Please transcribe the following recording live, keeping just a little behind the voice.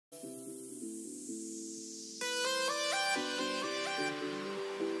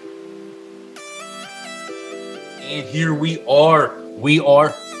And here we are. We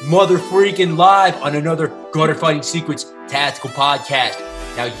are mother freaking live on another Gutter Fighting Secrets Tactical Podcast.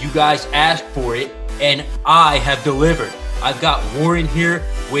 Now, you guys asked for it, and I have delivered. I've got Warren here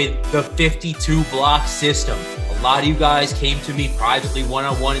with the 52 block system. A lot of you guys came to me privately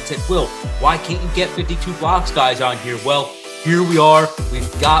one-on-one and said, Will, why can't you get 52 blocks guys on here? Well, here we are.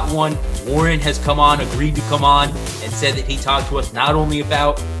 We've got one. Warren has come on, agreed to come on, and said that he talked to us not only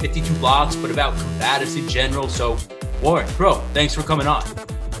about 52 blocks, but about combatives in general. So, Warren, bro, thanks for coming on.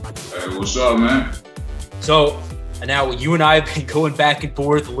 Hey, what's up, man? So, now you and I have been going back and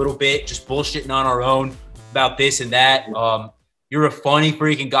forth a little bit, just bullshitting on our own about this and that. You're a funny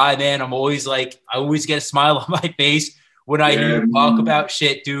freaking guy, man. I always get a smile on my face when I hear you talk about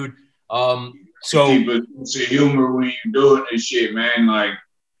shit, dude. So keep a sense of humor when you're doing this shit, man. Like,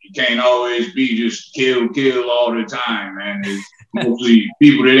 you can't always be just kill all the time, man. It's mostly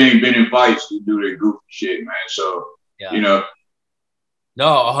people that ain't been in fights who do that goofy shit, man. So, yeah. You know. No,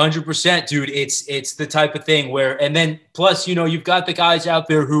 100%, dude. It's the type of thing where, and then plus, you know, you've got the guys out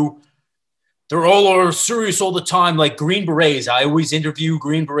there who they're all serious all the time, like Green Berets. I always interview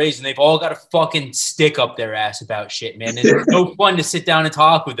Green Berets, and they've all got a fucking stick up their ass about shit, man. And it's no fun to sit down and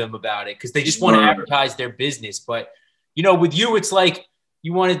talk with them about it because they just want to advertise their business. But, you know, with you, it's like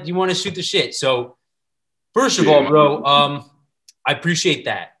you want to shoot the shit. So, first of all, bro, I appreciate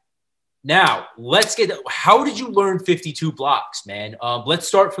that. Now, how did you learn 52 blocks, man? Let's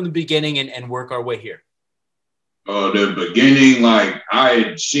start from the beginning and work our way here. The beginning, like I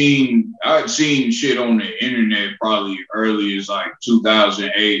had seen shit on the internet probably early as like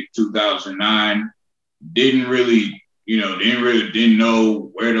 2008, 2009. Didn't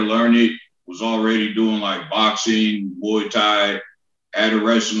know where to learn it. Was already doing like boxing, Muay Thai, had a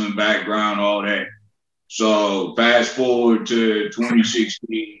wrestling background, all that. So fast forward to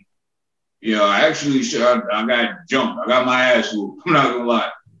 2016. You know, I got jumped. I got my ass whooped. I'm not gonna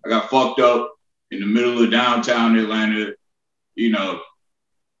lie. I got fucked up in the middle of downtown Atlanta, you know,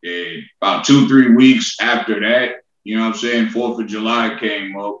 and about 2-3 weeks after that, you know what I'm saying, 4th of July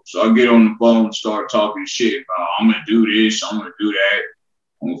came up. So I get on the phone, start talking shit about, I'm going to do this, I'm going to do that.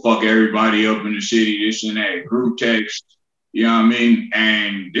 I'm going to fuck everybody up in the city, this and that, group text, you know what I mean?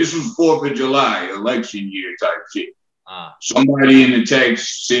 And this was 4th of July, election year type shit. Somebody in the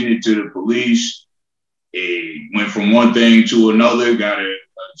text sent it to the police. It went from one thing to another, got a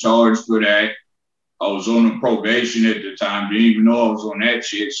charge for that. I was on a probation at the time. Didn't even know I was on that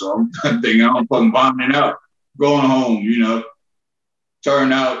shit. So I'm thinking I'm fucking bombing out, going home, you know.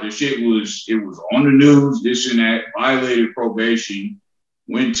 Turned out the shit was on the news, this and that, violated probation,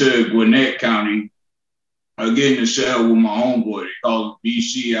 went to Gwinnett County. I get in the cell with my homeboy. They call him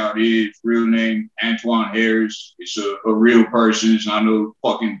BC out here. His real name, Antoine Harris. It's a real person. It's not no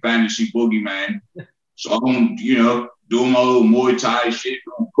fucking fantasy boogeyman. So I'm, you know, doing my little Muay Thai shit,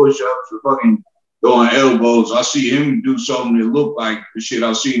 doing push-ups, or fucking going elbows. I see him do something that looked like the shit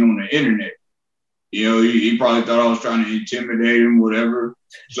I seen on the internet. You know, he probably thought I was trying to intimidate him, whatever.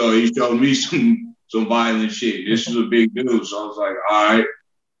 So he showed me some violent shit. This is a big deal. So I was like, all right,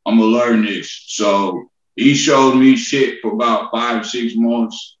 I'm going to learn this. So he showed me shit for about 5-6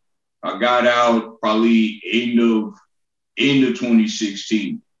 months. I got out probably end of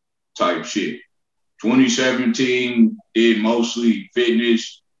 2016 type shit. 2017 did mostly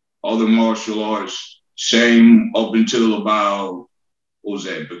fitness, other martial arts, same up until about,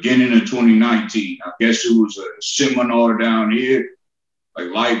 beginning of 2019. I guess it was a seminar down here.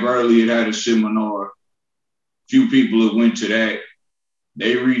 Like Light Burley had a seminar. Few people that went to that.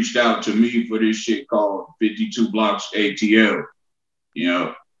 They reached out to me for this shit called 52 Blocks ATL. You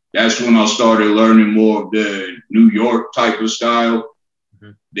know, that's when I started learning more of the New York type of style.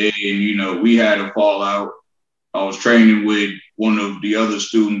 Mm-hmm. Then, you know, we had a fallout. I was training with one of the other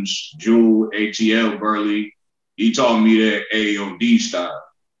students, Jewel ATL Burley. He taught me the AOD style.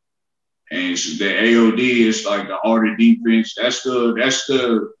 And so the AOD is like the art of defense. That's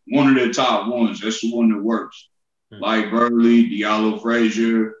the one of the top ones. That's the one that works. Like Burley, Diallo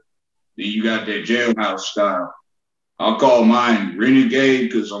Frazier. Then you got that jailhouse style. I'll call mine Renegade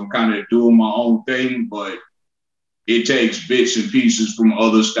because I'm kind of doing my own thing, but it takes bits and pieces from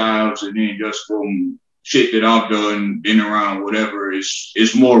other styles and then just from shit that I've done, been around, whatever.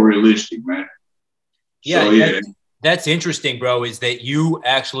 It's more realistic, man. Yeah, so, that's interesting, bro, is that you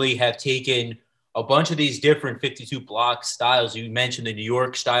actually have taken a bunch of these different 52 block styles. You mentioned the New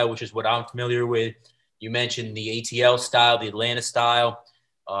York style, which is what I'm familiar with. You mentioned the ATL style, the Atlanta style.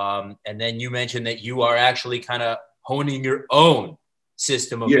 And then you mentioned that you are actually kind of honing your own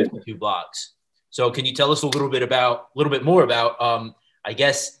system of 52 blocks. So can you tell us a little bit more about, I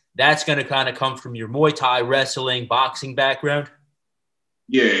guess, that's going to kind of come from your Muay Thai, wrestling, boxing background.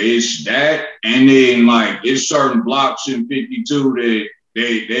 Yeah, it's that, and then like it's certain blocks in 52 that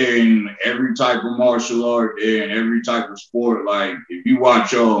they're in every type of martial art, they're in every type of sport. Like if you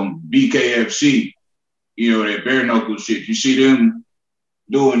watch BKFC, you know, that bare knuckle shit, you see them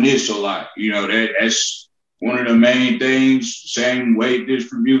doing this a lot. You know, that's one of the main things. Same weight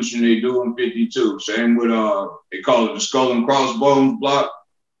distribution they do in 52. Same with they call it the skull and crossbones block.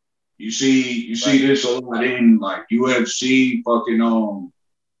 You see this a lot in like UFC, fucking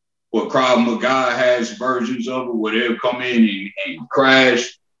what Krav Maga has versions of it where they'll come in and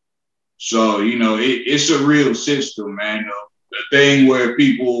crash. So, you know, it's a real system, man. The thing where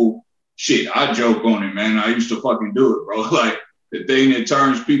people, shit, I joke on it, man. I used to fucking do it, bro. Like, the thing that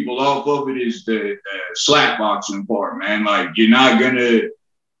turns people off of it is the slap boxing part, man. Like, you're not going to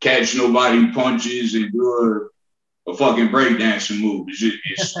catch nobody punches and do a fucking breakdancing move.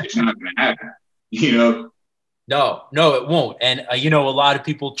 It's not going to happen, you know? No, it won't. And, you know, a lot of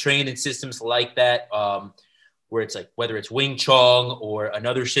people train in systems like that, where it's like, whether it's Wing Chun or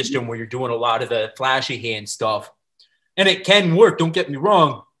another system where you're doing a lot of the flashy hand stuff. And it can work, don't get me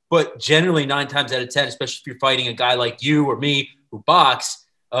wrong, but generally 9 times out of 10, especially if you're fighting a guy like you or me who box,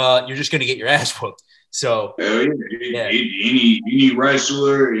 you're just going to get your ass whooped. So, yeah. Any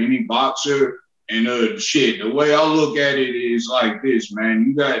wrestler, any boxer, and shit, the way I look at it is like this, man.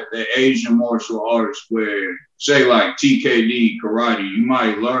 You got the Asian martial arts where, say, like TKD, karate, you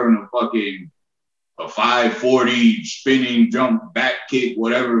might learn a 540 spinning jump, back kick,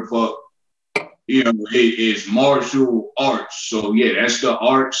 whatever the fuck. You know, it's martial arts. So, yeah, that's the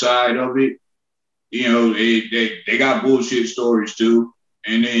art side of it. You know, they got bullshit stories, too.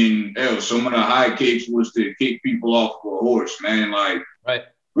 And then, hell, some of the high kicks was to kick people off of a horse, man. Like, right.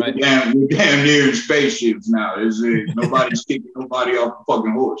 We're damn near in spaceships now. Nobody's kicking nobody off a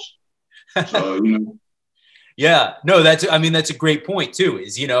fucking horse. So, you know. Yeah, no, that's a great point too,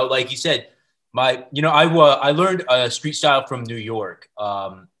 is, you know, like you said, I learned a street style from New York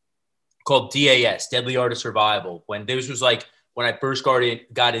called DAS, Deadly Art of Survival. When I first got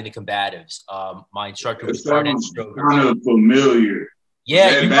into combatives, my instructor was Garnet Stroger. Kind of familiar.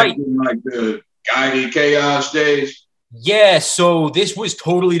 Yeah, you're back right. in like the Guided Chaos days. Yeah, so this was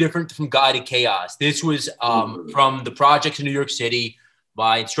totally different from Guided Chaos. This was from the projects in New York City.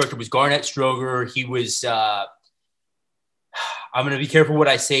 My instructor was Garnet Stroger. He was, I'm going to be careful what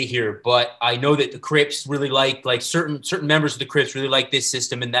I say here, but I know that the Crips really like certain members of the Crips really like this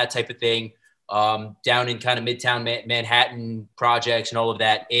system and that type of thing, down in kind of Midtown Manhattan projects and all of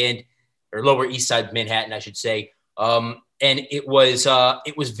that, or Lower East Side Manhattan, I should say. And it was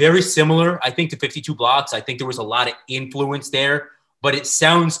very similar, I think, to 52 Blocks. I think there was a lot of influence there, but it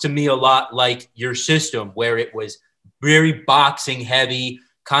sounds to me a lot like your system, where it was very boxing heavy,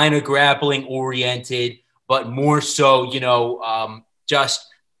 kind of grappling oriented, but more so, you know, just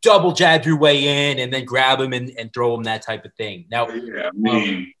double jab your way in and then grab him and throw him, that type of thing. Now,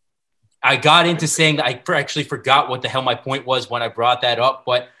 I got into saying that I actually forgot what the hell my point was when I brought that up,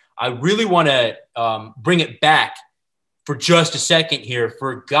 but I really want to bring it back for just a second here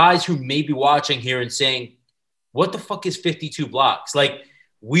for guys who may be watching here and saying, what the fuck is 52 Blocks? Like,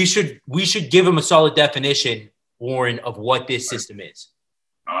 we should give them a solid definition, Warren, of what this system is.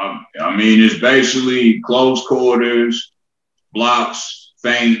 I mean, it's basically close quarters, blocks,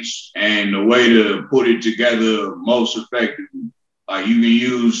 feints, and the way to put it together most effectively. Like, you can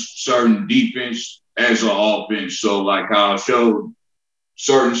use certain defense as an offense. So, like how I showed,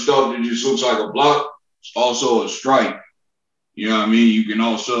 certain stuff that just looks like a block, it's also a strike. You know what I mean? You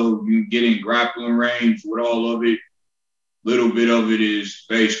can get in grappling range with all of it. Little bit of it is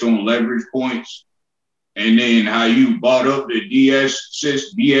based on leverage points. And then how you bought up the DAS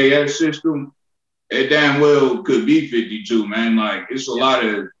system, it damn well could be 52, man. Like, it's a lot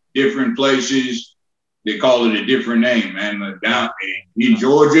of different places. They call it a different name, man. Like, down in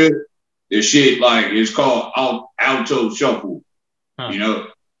Georgia, the shit, like, it's called Alto Shuffle. You know?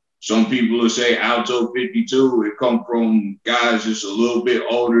 Some people will say Alto 52. It come from guys that's a little bit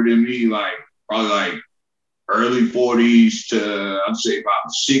older than me, like probably like early 40s to, I'd say,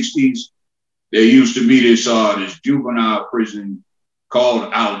 about 60s. There used to be this juvenile prison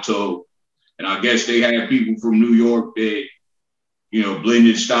called Alto. And I guess they had people from New York that, you know,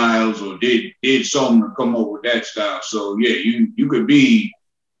 blended styles or did something to come up with that style. So, yeah, you could be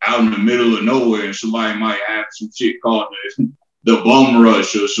out in the middle of nowhere and somebody might have some shit called the bum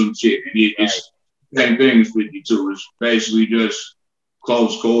rush or some shit. And it's the same thing as 52. It's basically just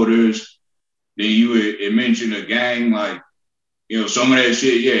close quarters. Then it mentioned a gang, like, you know, some of that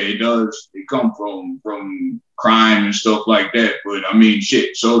shit, yeah, it does. It come from crime and stuff like that. But I mean,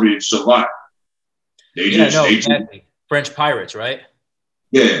 shit, so did Savant. Exactly. French pirates, right?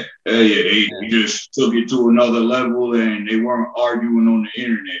 Yeah, they just took it to another level, and they weren't arguing on the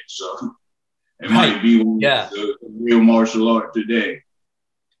internet. So it might be the real martial art today.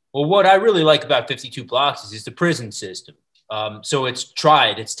 Well, what I really like about 52 Blocks is the prison system. So it's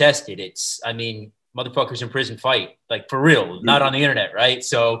tried, it's tested. I mean, motherfuckers in prison fight, like for real, not on the internet, right?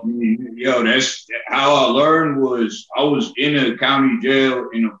 So, yo, that's how I learned. I was in a county jail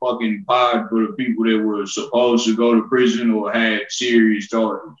in a fucking pod for the people that were supposed to go to prison or had serious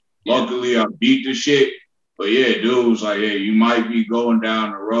charges. Luckily, I beat the shit. But yeah, dude was like, hey, you might be going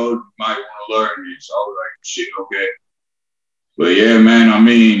down the road. You might want to learn this. I was like, shit, okay. But yeah, man, I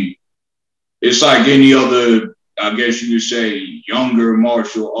mean, it's like any other, I guess you could say, younger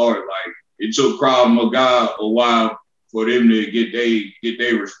martial art. Like, it took Krav Maga a while for them to get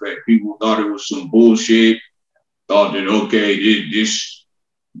their respect. People thought it was some bullshit. Thought that, okay, this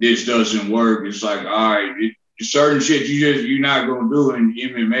doesn't work. It's like, all right, certain shit you're not gonna do in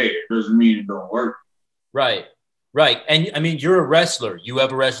MMA. It doesn't mean it don't work. Right. And I mean, you're a wrestler. You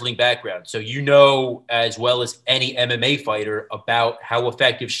have a wrestling background. So you know as well as any MMA fighter about how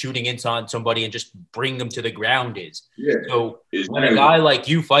effective shooting into on somebody and just bring them to the ground is. Yeah, so when a guy like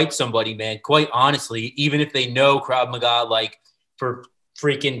you fights somebody, man, quite honestly, even if they know Krav Maga, like for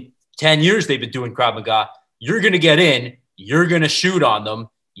freaking 10 years they've been doing Krav Maga, you're going to get in, you're going to shoot on them,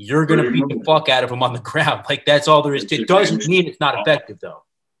 you're going to beat the fuck out of them on the ground. Like that's all there is. It doesn't mean it's not effective though.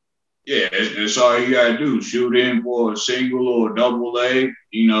 Yeah, that's all you gotta do. Shoot in for a single or a double leg.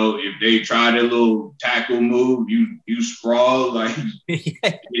 You know, if they try their little tackle move, you sprawl. Like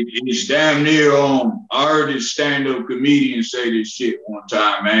it's damn near. I heard this stand-up comedian say this shit one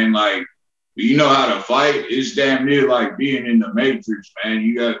time, man. Like, you know how to fight? It's damn near like being in the Matrix, man.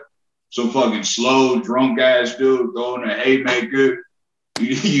 You got some fucking slow, drunk ass dude throwing a haymaker.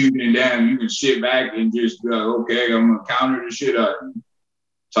 You can sit back and just be like, okay, I'm gonna counter the shit out of you.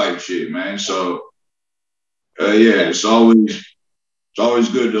 Type shit, man. So, yeah, it's always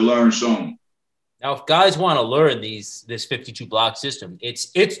good to learn something. Now, if guys want to learn this 52 block system,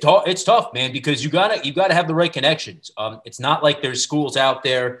 it's tough, man, because you gotta have the right connections. It's not like there's schools out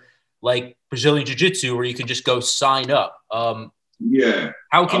there like Brazilian Jiu-Jitsu where you can just go sign up. Yeah.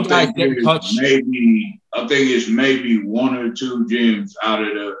 How can guys get in touch? I think it's maybe one or two gyms out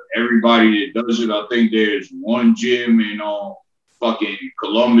of everybody that does it. I think there's one gym in fucking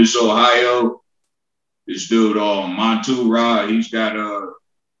Columbus, Ohio. This dude, Montu Ra,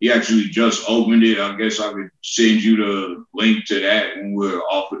 he actually just opened it. I guess I could send you the link to that when we're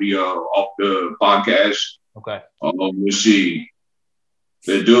off the podcast. Okay. We'll see.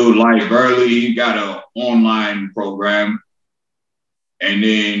 The dude, like Burley, he got an online program. And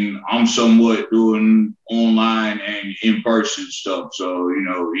then I'm somewhat doing online and in-person stuff. So, you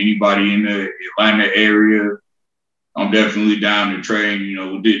know, anybody in the Atlanta area, I'm definitely down to train. You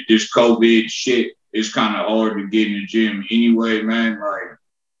know, this COVID shit, it's kind of hard to get in the gym anyway, man. Like,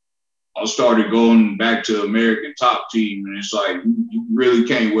 I started going back to American Top Team, and it's like, you really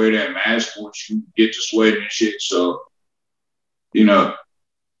can't wear that mask once you get to sweating and shit. So, you know.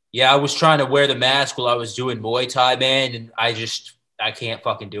 Yeah, I was trying to wear the mask while I was doing Muay Thai, man, and I can't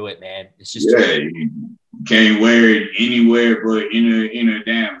fucking do it, man. It's just you can't wear it anywhere but in a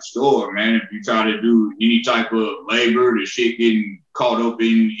damn store, man. If you try to do any type of labor, the shit getting caught up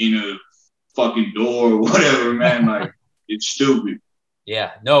in a fucking door or whatever, man, like it's stupid.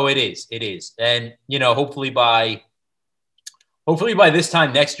 Yeah, no, it is. And you know, hopefully by this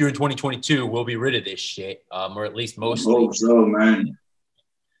time next year in 2022, we'll be rid of this shit, or at least mostly. I hope so, man.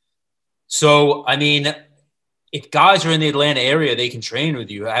 So, I mean, if guys are in the Atlanta area, they can train with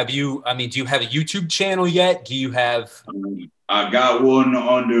you. Do you have a YouTube channel yet? Do you have? I got one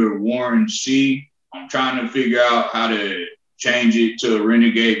under Warren C. I'm trying to figure out how to change it to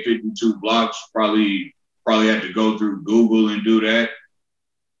Renegade 52 Blocks. Probably have to go through Google and do that.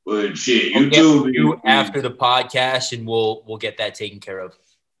 But shit, YouTube after the podcast, and we'll get that taken care of.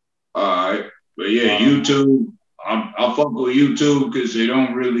 All right, but yeah, YouTube. I'll fuck with YouTube because they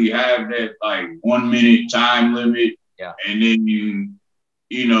don't really have that like 1 minute time limit. Yeah. And then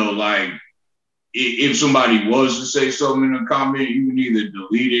you know, like if somebody was to say something in a comment, you can either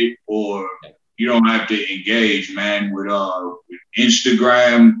delete it or you don't have to engage, man. With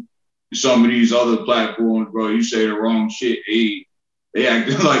Instagram, some of these other platforms, bro, you say the wrong shit, they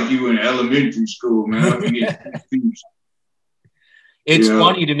acting like you in elementary school, man. It's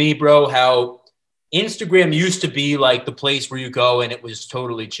funny to me, bro, how Instagram used to be like the place where you go and it was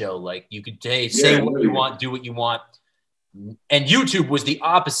totally chill. Like you could say what you want, do what you want. And YouTube was the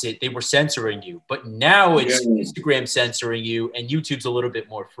opposite. They were censoring you, but now Yeah. it's Instagram censoring you, and YouTube's a little bit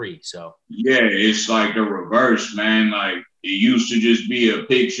more free. So Yeah, it's like the reverse, man. Like it used to just be a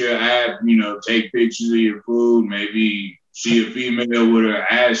picture app, you know, take pictures of your food, maybe see a female with her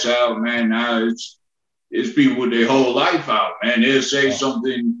ass out, man. Now it's people with their whole life out, man. They'll say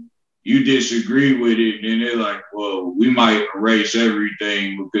something, you disagree with it, and they're like, well, we might erase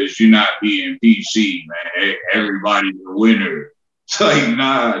everything because you're not being PC, man. Everybody's a winner. It's like,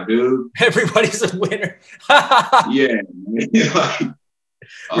 nah, dude. everybody's a winner. Yeah, like,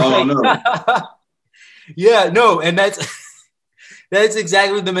 I don't know. Yeah, no, and that's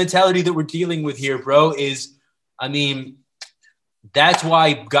exactly the mentality that we're dealing with here, bro. I mean, that's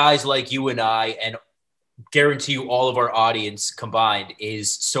why guys like you and I, and guarantee you all of our audience combined,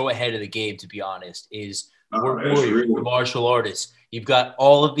 is so ahead of the game, to be honest. We're warriors, we're martial artists. You've got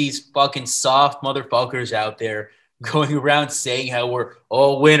all of these fucking soft motherfuckers out there going around saying how we're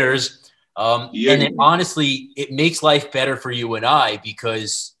all winners. And honestly, it makes life better for you and I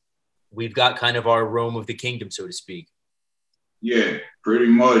because we've got kind of our Rome of the kingdom, so to speak. Yeah, pretty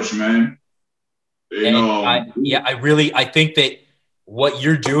much, man. I think that what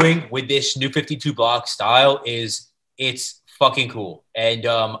you're doing with this new 52 block style it's fucking cool. And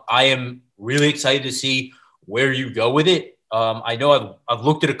I am really excited to see where you go with it. I know I've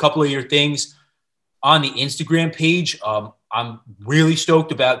looked at a couple of your things on the Instagram page. I'm really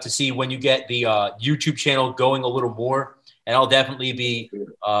stoked to see when you get the YouTube channel going a little more, and I'll definitely be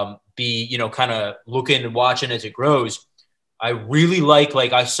kind of looking and watching as it grows. I really like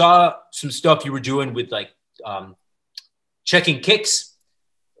I saw some stuff you were doing with checking kicks,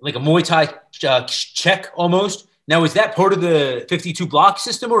 like a Muay Thai check almost. Now, is that part of the 52 block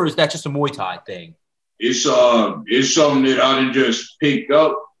system, or is that just a Muay Thai thing? It's something that I done just picked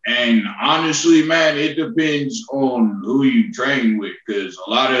up. And honestly, man, it depends on who you train with, because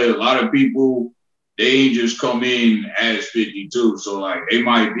a lot of people, they ain't just come in as 52. So like they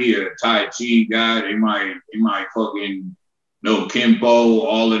might be a Tai Chi guy, they might fucking know Kempo,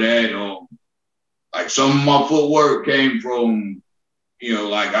 all of that. Like some of my footwork came from,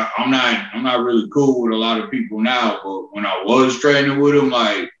 like I'm not really cool with a lot of people now, but when I was training with them,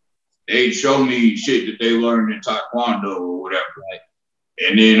 like they'd show me shit that they learned in Taekwondo or whatever. Right?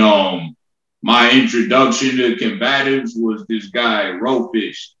 And then my introduction to combatives was this guy,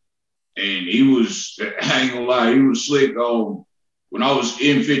 Rofist. And he was, I ain't gonna lie, he was slick. When I was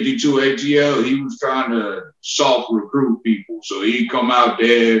in 52 ATL, he was trying to soft recruit people. So he'd come out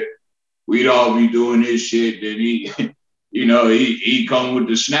there, we'd all be doing this shit. Then he'd come with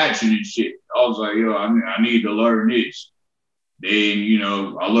the snatching and shit. I was like, yo, I need to learn this. Then,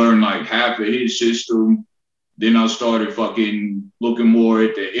 I learned like half of his system. Then I started fucking looking more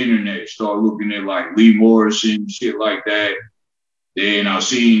at the internet, started looking at like Lee Morrison, shit like that. Then I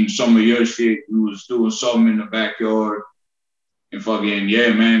seen some of your shit. You was doing something in the backyard. And fucking,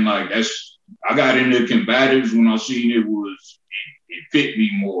 yeah, man, like I got into combatives when I seen it fit me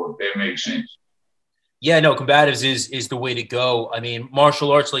more, if that makes sense. Yeah, no, combatives is the way to go. I mean,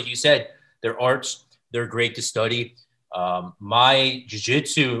 martial arts, like you said, they're arts. They're great to study. My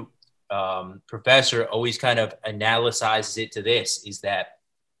jiu-jitsu professor always kind of analyzes it to this, is that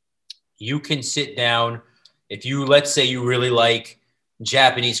you can sit down, if you, let's say you really like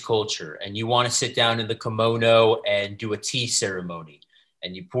Japanese culture and you want to sit down in the kimono and do a tea ceremony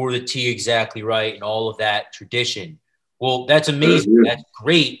and you pour the tea exactly right and all of that tradition. Well, that's amazing. That's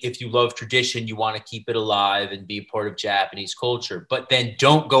great. If you love tradition, you want to keep it alive and be a part of Japanese culture, but then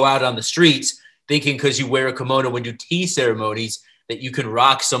don't go out on the streets thinking because you wear a kimono and do tea ceremonies that you can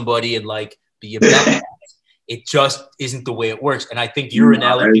rock somebody and like be a badass. It just isn't the way it works. And I think your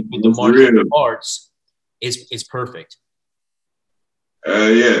analogy with the martial arts is perfect.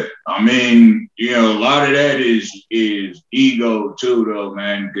 Yeah. I mean, a lot of that is ego too, though,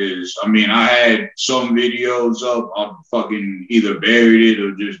 man. Because I had some videos up, I fucking either buried it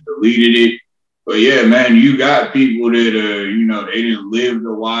or just deleted it. But yeah, man, you got people that are, they didn't live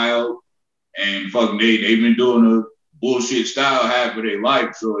the wild and fucking they've been doing a bullshit style half of their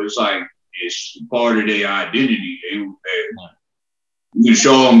life. So it's like it's part of their identity. You can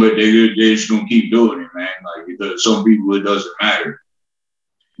show them, but they're just gonna keep doing it, man. Like some people, it doesn't matter.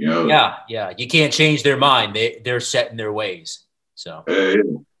 Yeah. You can't change their mind. They're set in their ways. So,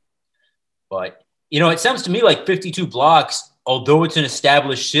 but it sounds to me like 52 blocks, although it's an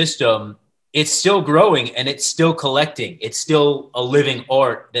established system, it's still growing and it's still collecting. It's still a living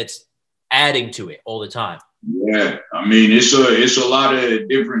art that's adding to it all the time. Yeah, it's a lot of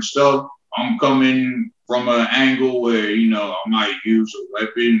different stuff. I'm coming from an angle where I might use a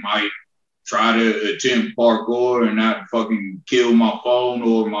weapon, might try to attempt parkour and not fucking kill my phone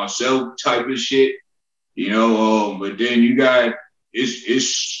or myself type of shit. But then you got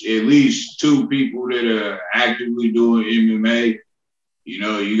it's at least two people that are actively doing MMA.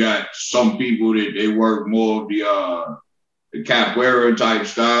 You got some people that they work more of the capoeira type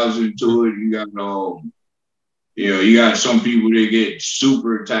styles into it. You got some people that get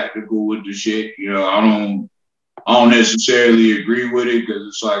super tactical with the shit. I don't necessarily agree with it because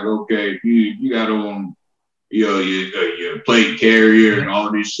it's like, okay, if you got on, your plate carrier and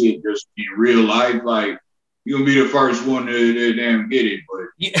all this shit just in real life, like you're gonna be the first one to damn get it. But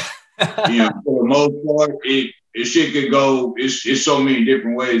for the most part, it shit could go. It's so many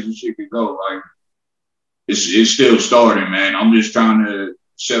different ways this shit could go. Like it's still starting, man. I'm just trying to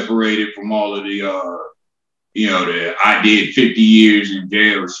separate it from all of the the I did 50 years in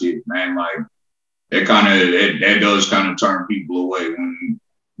jail shit, man. Like that does kind of turn people away when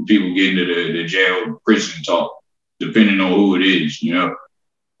people get into the jail prison talk, depending on who it is,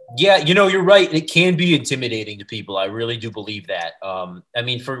 Yeah, you're right. It can be intimidating to people. I really do believe that. I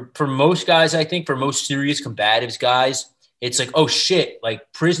mean, for most guys, I think for most serious combatives guys, it's like, oh shit,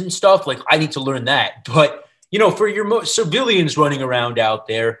 like prison stuff, like I need to learn that. But for your most civilians running around out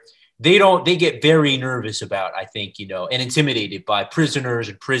there, they get very nervous about, I think, and intimidated by prisoners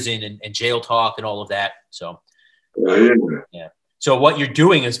and prison and jail talk and all of that. So, yeah. So what you're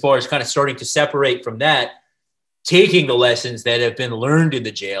doing as far as kind of starting to separate from that, taking the lessons that have been learned in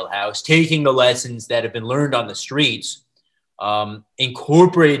the jailhouse, taking the lessons that have been learned on the streets,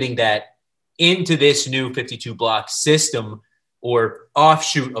 incorporating that into this new 52 block system or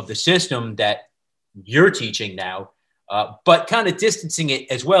offshoot of the system that you're teaching now, but kind of distancing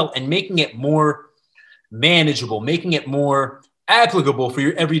it as well and making it more manageable, making it more applicable for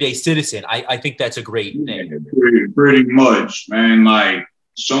your everyday citizen. I think that's a great thing. Pretty much, man. Like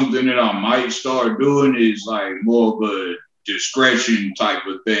something that I might start doing is like more of a discretion type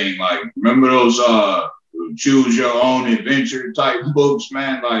of thing. Like remember those choose your own adventure type books,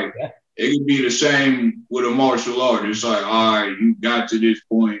 man? Like it could be the same with a martial art. It's like, all right, you got to this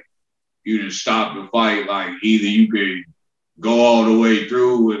point, you didn't stop the fight. Like either you could go all the way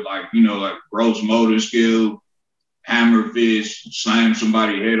through with like gross motor skill, hammer fist, slam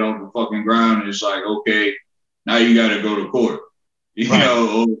somebody head off the fucking ground. It's like, okay, now you got to go to court,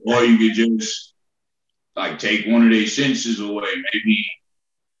 or you could just like take one of their senses away, maybe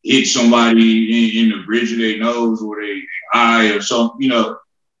hit somebody in the bridge of their nose or their eye or something,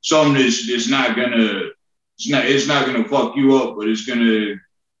 something that's not gonna, it's not gonna fuck you up, but it's gonna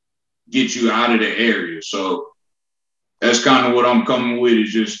get you out of the area. So that's kind of what I'm coming with,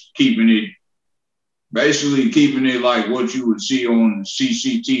 is just keeping it like what you would see on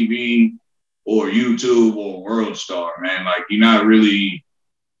CCTV or YouTube or World Star, man. Like you're not really,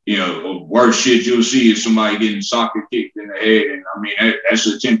 worst shit you'll see is somebody getting soccer kicked in the head. And I mean, that's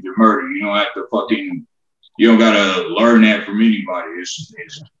attempted murder. You don't have to you don't gotta learn that from anybody. It's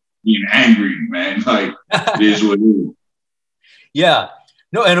being angry, man. Like it is what it is. Yeah.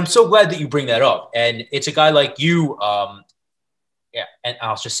 No, and I'm so glad that you bring that up. And it's a guy like you, and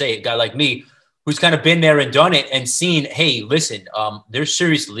I'll just say a guy like me who's kind of been there and done it and seen, hey, listen, there's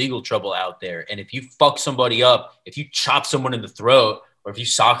serious legal trouble out there. And if you fuck somebody up, if you chop someone in the throat, or if you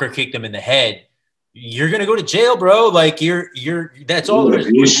soccer kick them in the head, you're going to go to jail, bro. Like that's all there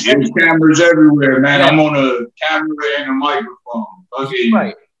is. There's cameras everywhere, man. Yeah. I'm on a camera and a microphone. Okay.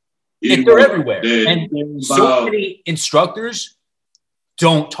 Right. They're everywhere. And so many instructors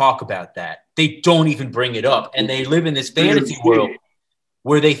don't talk about that. They don't even bring it up. And they live in this fantasy world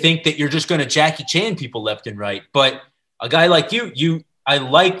where they think that you're just going to Jackie Chan people left and right. But a guy like you, I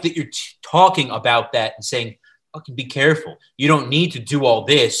like that you're talking about that and saying, fucking be careful. You don't need to do all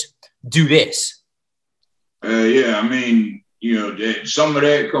this. Do this. Yeah, I mean, some of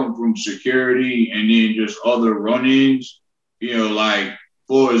that come from security and then just other run-ins. Like,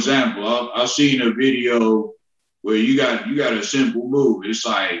 for example, I've seen a video where you got a simple move. It's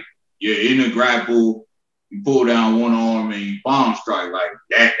like you're in a grapple, you pull down one arm and you palm strike. Like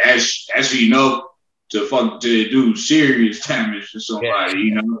that's enough to do serious damage to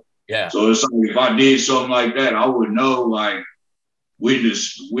somebody, Yeah. So it's like if I did something like that, I would know like when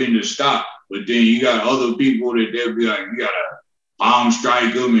to stop. But then you got other people that they'll be like, you gotta palm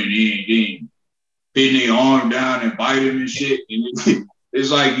strike them and then pin their arm down and bite them and shit. And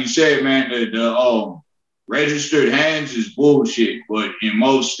it's like you said, man, the registered hands is bullshit, but in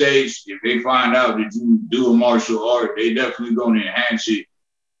most states, if they find out that you do a martial art, they definitely going to enhance it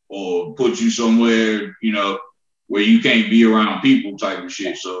or put you somewhere, where you can't be around people type of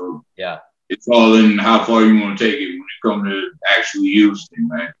shit. So yeah, it's all in how far you want to take it when it comes to actually using it,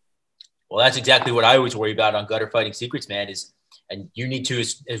 man. Well, that's exactly what I always worry about on Gutter Fighting Secrets, man, is, and you need to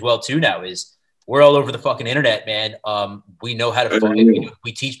as well too now, is we're all over the fucking internet, man. We know how to fight.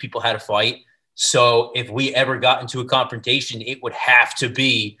 We teach people how to fight. So if we ever got into a confrontation, it would have to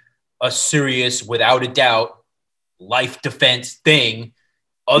be a serious, without a doubt, life defense thing.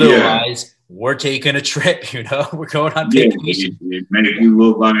 Otherwise, we're taking a trip, you know, we're going on vacation. It makes you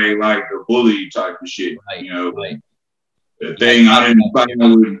look like a bully type of shit, right, you know. Right. The thing I didn't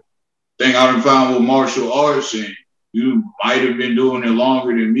find with martial arts, and you might have been doing it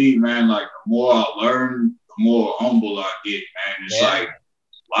longer than me, man. Like the more I learn, the more humble I get, man. It's like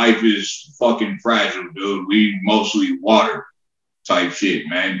life is fucking fragile, dude. We mostly water type shit,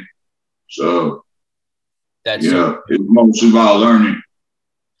 man. So that's it's mostly about learning.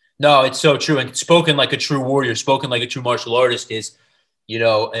 No, it's so true. And spoken like a true warrior, spoken like a true martial artist is, you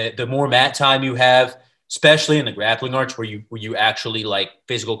know, the more mat time you have, especially in the grappling arts where you actually like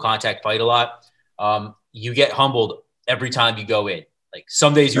physical contact fight a lot, you get humbled every time you go in. Like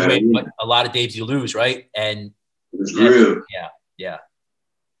some days you win, but a lot of days you lose, right? And it's real. Yeah.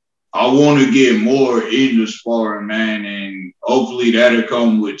 I want to get more into sparring, man, and hopefully that'll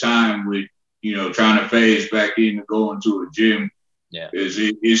come with time with, you know, trying to phase back into going to a gym. Yeah.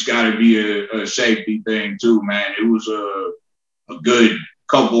 It's got to be a safety thing too, man. It was a good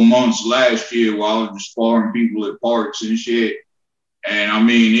couple months last year while I was just sparring people at parks and shit. And I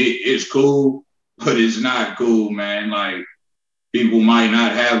mean, it's cool, but it's not cool, man. Like people might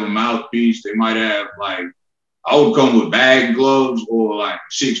not have a mouthpiece. They might have like, I would come with bag gloves or like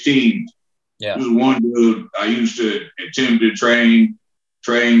 16s. Yeah. There was one dude I used to attempt to train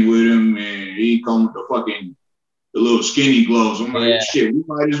with him, and he come with the little skinny gloves. I'm like, shit, we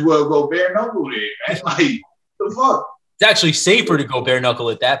might as well go bare knuckle there, man. Like, the fuck? It's actually safer to go bare knuckle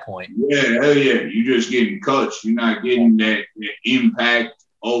at that point. Yeah, hell yeah. You're just getting cuts. You're not getting that impact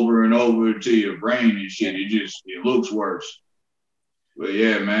over and over to your brain and shit. It looks worse. But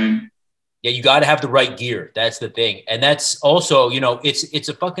yeah, man. Yeah, you got to have the right gear. That's the thing. And that's also, you know, it's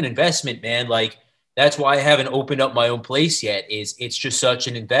a fucking investment, man. Like, that's why I haven't opened up my own place yet, is it's just such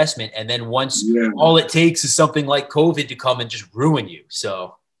an investment. And then once all it takes is something like COVID to come and just ruin you.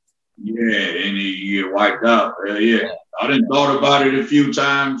 So. Yeah, and you get wiped out. Yeah. I done thought about it a few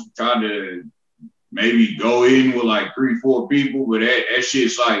times, tried to maybe go in with like 3-4 people, but that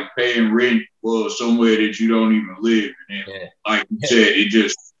shit's like paying rent for somewhere that you don't even live. And then, like you said, it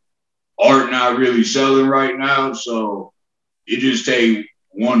just, art not really selling right now, so it just take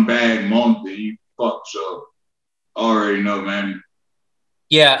one bad month and you fuck. So I already know, man.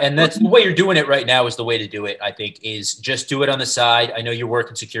 Yeah, and that's the way you're doing it right now is the way to do it, I think, is just do it on the side. I know you're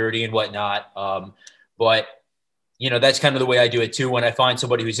working security and whatnot, but, you know, that's kind of the way I do it too. When I find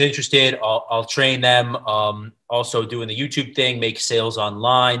somebody who's interested, I'll train them. Also doing the YouTube thing, make sales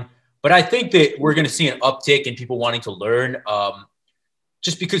online. But I think that we're going to see an uptick in people wanting to learn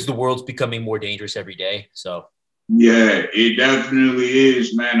just because the world's becoming more dangerous every day. So. Yeah, it definitely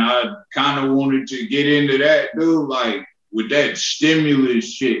is, man. I kind of wanted to get into that, dude. Like, with that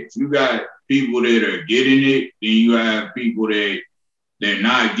stimulus shit, you got people that are getting it, then you have people that they're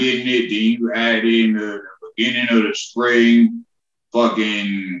not getting it, then you add in the beginning of the spring,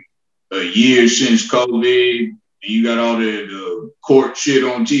 fucking a year since COVID, and you got all the court shit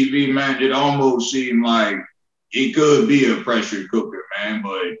on TV, man. It almost seemed like it could be a pressure cooker, man.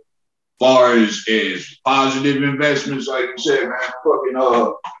 But as far as positive investments, like you said, man,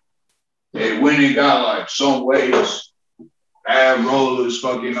 fucking they went and got like some ways. Ab rollers,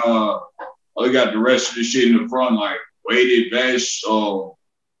 fucking they got the rest of the shit in the front, like weighted vests, what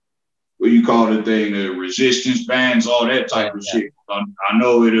do you call the thing, the resistance bands, all that type of shit. I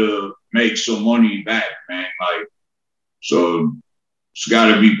know it'll make some money back, man. Like, so it's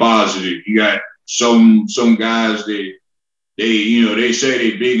gotta be positive. You got some guys that they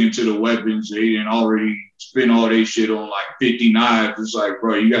say they big into the weapons, they didn't already spend all their shit on like 50 knives. It's like,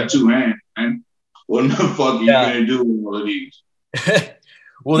 bro, you got 2 hands, man. What the fuck are you gonna do with all of these?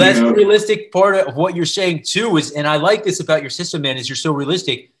 Well, that's the realistic part of what you're saying too. And I like this about your system, man, is you're so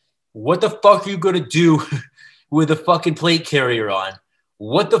realistic. What the fuck are you gonna do with a fucking plate carrier on?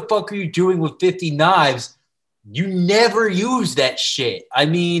 What the fuck are you doing with 50 knives? You never use that shit. I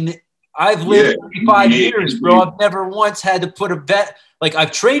mean, I've lived 35 years, bro. I've never once had to put a vest. Like,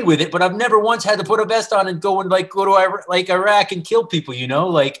 I've trained with it, but I've never once had to put a vest on and go to Iraq and kill people, you know?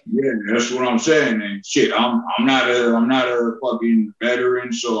 Like, yeah, that's what I'm saying. And shit, I'm not a fucking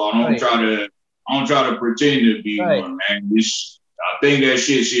veteran, so I don't try to pretend to be one, man. I think that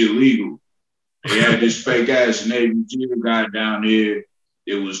shit's illegal. They had this fake ass Navy SEAL guy down there.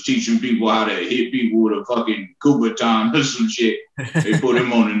 it was teaching people how to hit people with a fucking kubaton or some shit. They put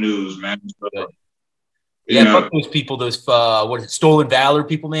him on the news, man. So, yeah, fuck those people, those what is it, stolen valor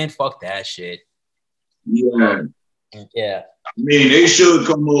people, man. Fuck that shit. Yeah. Yeah. I mean, they should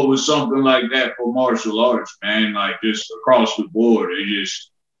come up with something like that for martial arts, man. Like just across the board.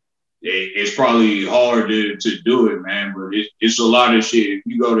 It's probably hard to do it, man. But it's a lot of shit. If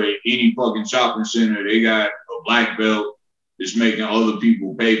you go to any fucking shopping center, they got a black belt that's making other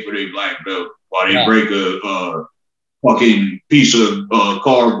people pay for their black belt while they break a fucking piece of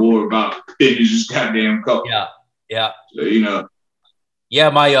cardboard about finish this goddamn cup. Yeah, yeah. So, you know. Yeah,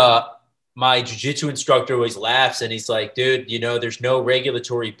 my jiu-jitsu instructor always laughs and he's like, dude, you know, there's no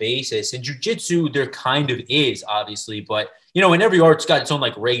regulatory basis. In jiu-jitsu, there kind of is, obviously, but you know, in every art's got its own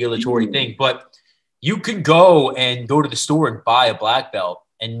like regulatory thing. But you can go to the store and buy a black belt,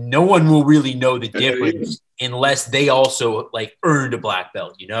 and no one will really know the difference unless they also like earned a black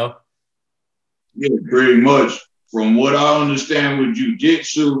belt, you know? Yeah, pretty much. From what I understand with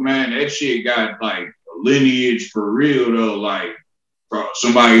jiu-jitsu, man, that shit got like a lineage for real though. Like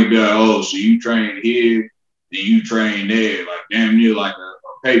somebody be like, oh, so you train here, then you train there, like damn near like a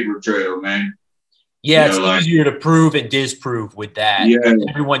paper trail, man. Yeah, it's easier to prove and disprove with that. Yeah.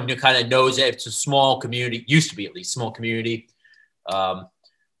 Everyone kind of knows it. It's a small community, used to be at least small community.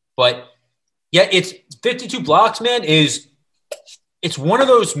 But yeah, it's 52 blocks, man, it's one of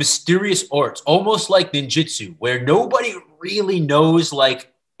those mysterious arts, almost like ninjutsu, where nobody really knows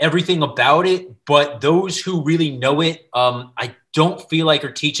like everything about it, but those who really know it, I don't feel like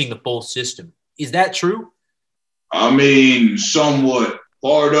are teaching the full system. Is that true? I mean, somewhat.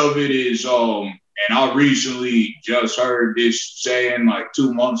 Part of it is, and I recently just heard this saying like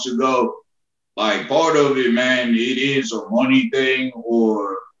 2 months ago. Like part of it, man, it is a money thing,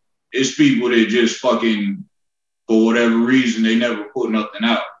 or it's people that just fucking, for whatever reason, they never put nothing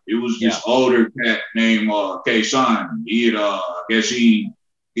out. It was this older cat named K-Son. He had, I guess he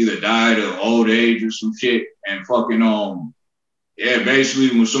either died of old age or some shit, and fucking,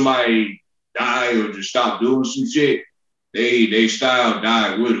 basically when somebody died or just stopped doing some shit, they style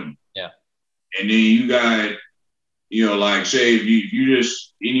died with them. Yeah. And then you got, you know, like say if you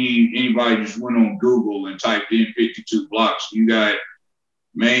just anybody just went on Google and typed in 52 blocks, you got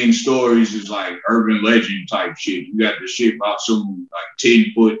main stories is like urban legend type shit. You got the shit about some like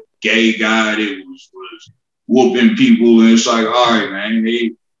 10-foot gay guy that was whooping people, and it's like, all right, man,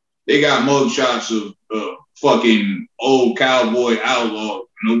 they got mugshots of fucking old cowboy outlaw.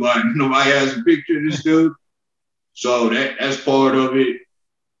 Nobody has a picture of this dude. So that's part of it.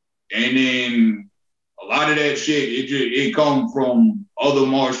 And then a lot of that shit, it come from other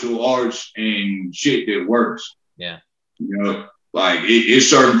martial arts and shit that works. Yeah. You know, like it's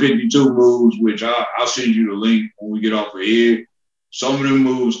certain 52 moves, which I'll send you the link when we get off of here. Some of them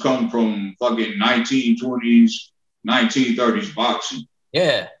moves come from fucking 1920s, 1930s boxing.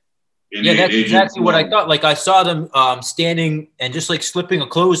 Yeah. Yeah, that's exactly what I thought. Like I saw them standing and just like slipping a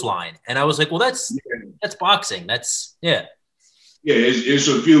clothesline, and I was like, "Well, that's boxing. That's yeah." Yeah, it's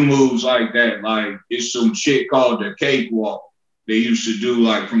a few moves like that. Like it's some shit called the cakewalk. They used to do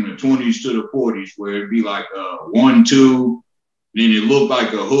like from the 20s to the 40s, where it'd be like a 1-2, then it looked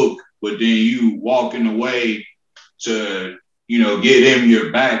like a hook, but then you walking away to get him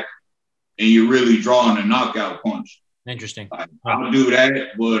your back, and you're really drawing a knockout punch. Interesting. I'll do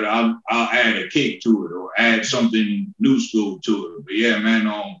that, but I'll add a kick to it or add something new school to it. But yeah, man,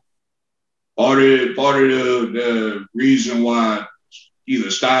 part of the reason why either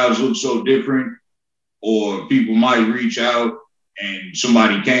styles look so different or people might reach out and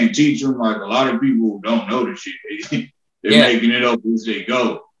somebody can't teach them. Like a lot of people don't know the shit. They're making it up as they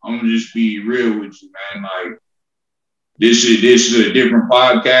go. I'm gonna just be real with you, man. Like this is a different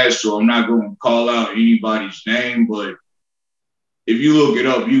podcast, so I'm not going to call out anybody's name, but if you look it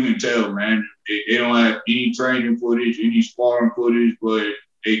up, you can tell, man. They don't have any training footage, any sparring footage, but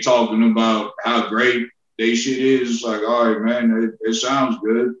they talking about how great they shit is. It's like, all right, man, it sounds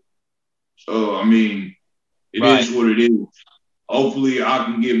good. So, I mean, it is what it is. Hopefully, I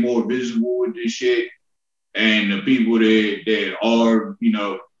can get more visible with this shit, and the people that are,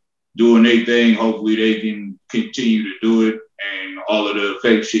 doing their thing, hopefully they can continue to do it, and all of the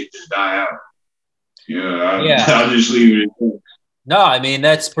fake shit just die out. I'll just leave it at that. No, I mean,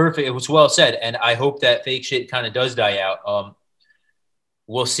 that's perfect. It was well said. And I hope that fake shit kind of does die out.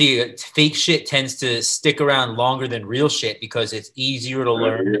 We'll see. Fake shit tends to stick around longer than real shit because it's easier to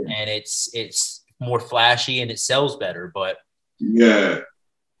learn and it's more flashy and it sells better. But yeah,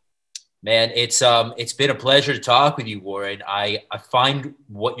 man, it's been a pleasure to talk with you, Warren. I find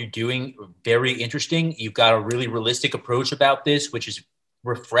what you're doing very interesting. You've got a really realistic approach about this, which is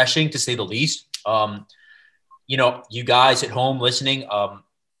refreshing to say the least. You know, you guys at home listening, all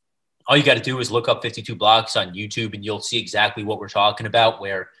you got to do is look up 52 Blocks on YouTube and you'll see exactly what we're talking about,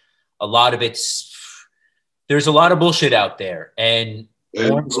 where a lot of there's a lot of bullshit out there. And there's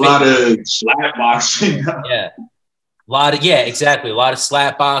a lot of slap boxing. Yeah. Exactly. A lot of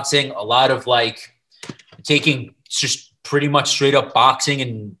slap boxing, a lot of like taking just pretty much straight up boxing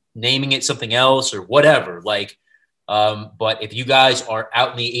and naming it something else or whatever. Like, but if you guys are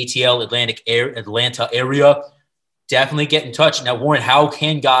out in the ATL Atlanta area, definitely get in touch. Now, Warren, how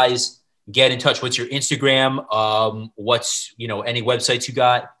can guys get in touch? What's your Instagram? What's, you know, any websites you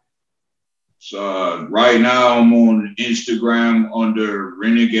got? So right now I'm on Instagram under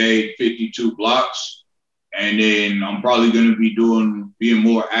Renegade 52 Blocks. And then I'm probably going to be being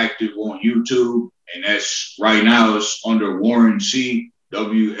more active on YouTube. And that's right now it's under Warren C,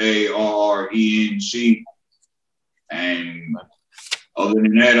 WARRENC. And other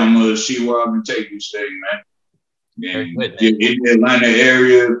than that, I'm going to see where I'm going to take this thing, man. And get in the Atlanta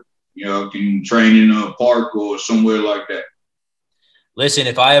area, you know, can train in a park or somewhere like that. Listen,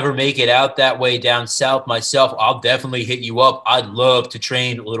 if I ever make it out that way down south myself, I'll definitely hit you up. I'd love to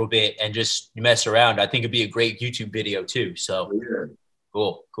train a little bit and just mess around. I think it'd be a great YouTube video too. So yeah.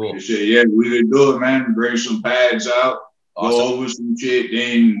 Cool. Yeah, we could do it, man. Bring some pads out, awesome. Go over some shit.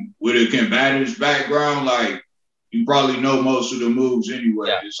 Then with a combatives background, like you probably know most of the moves anyway.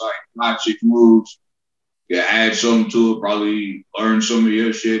 Yeah. It's like 5-6 moves. You add something to it, probably learn some of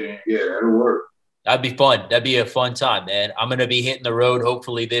your shit, and yeah, that'll work. That'd be fun. That'd be a fun time, man. I'm going to be hitting the road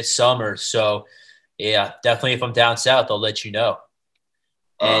hopefully this summer. So, yeah, definitely if I'm down south, I'll let you know.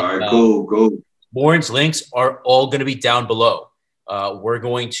 And, all right, cool. Warren's links are all going to be down below. We're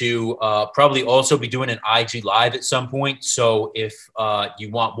going to probably also be doing an IG Live at some point. So if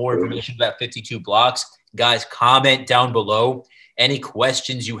you want more information about 52 Blocks, guys, comment down below. Any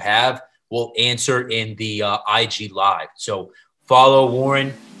questions you have, we'll answer in the IG Live. So follow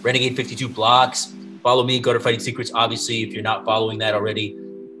Warren, Renegade 52 Blocks. Follow me, Go to Fighting Secrets. Obviously, if you're not following that already,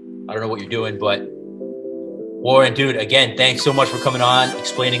 I don't know what you're doing. But Warren, dude, again, thanks so much for coming on,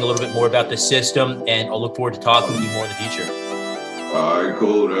 explaining a little bit more about the system, and I'll look forward to talking with you more in the future. All right,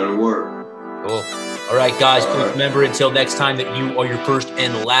 cool. That'll work. Cool. All right, guys, please remember until next time that you are your first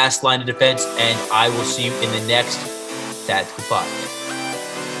and last line of defense, and I will see you in the next Tactical Podcast.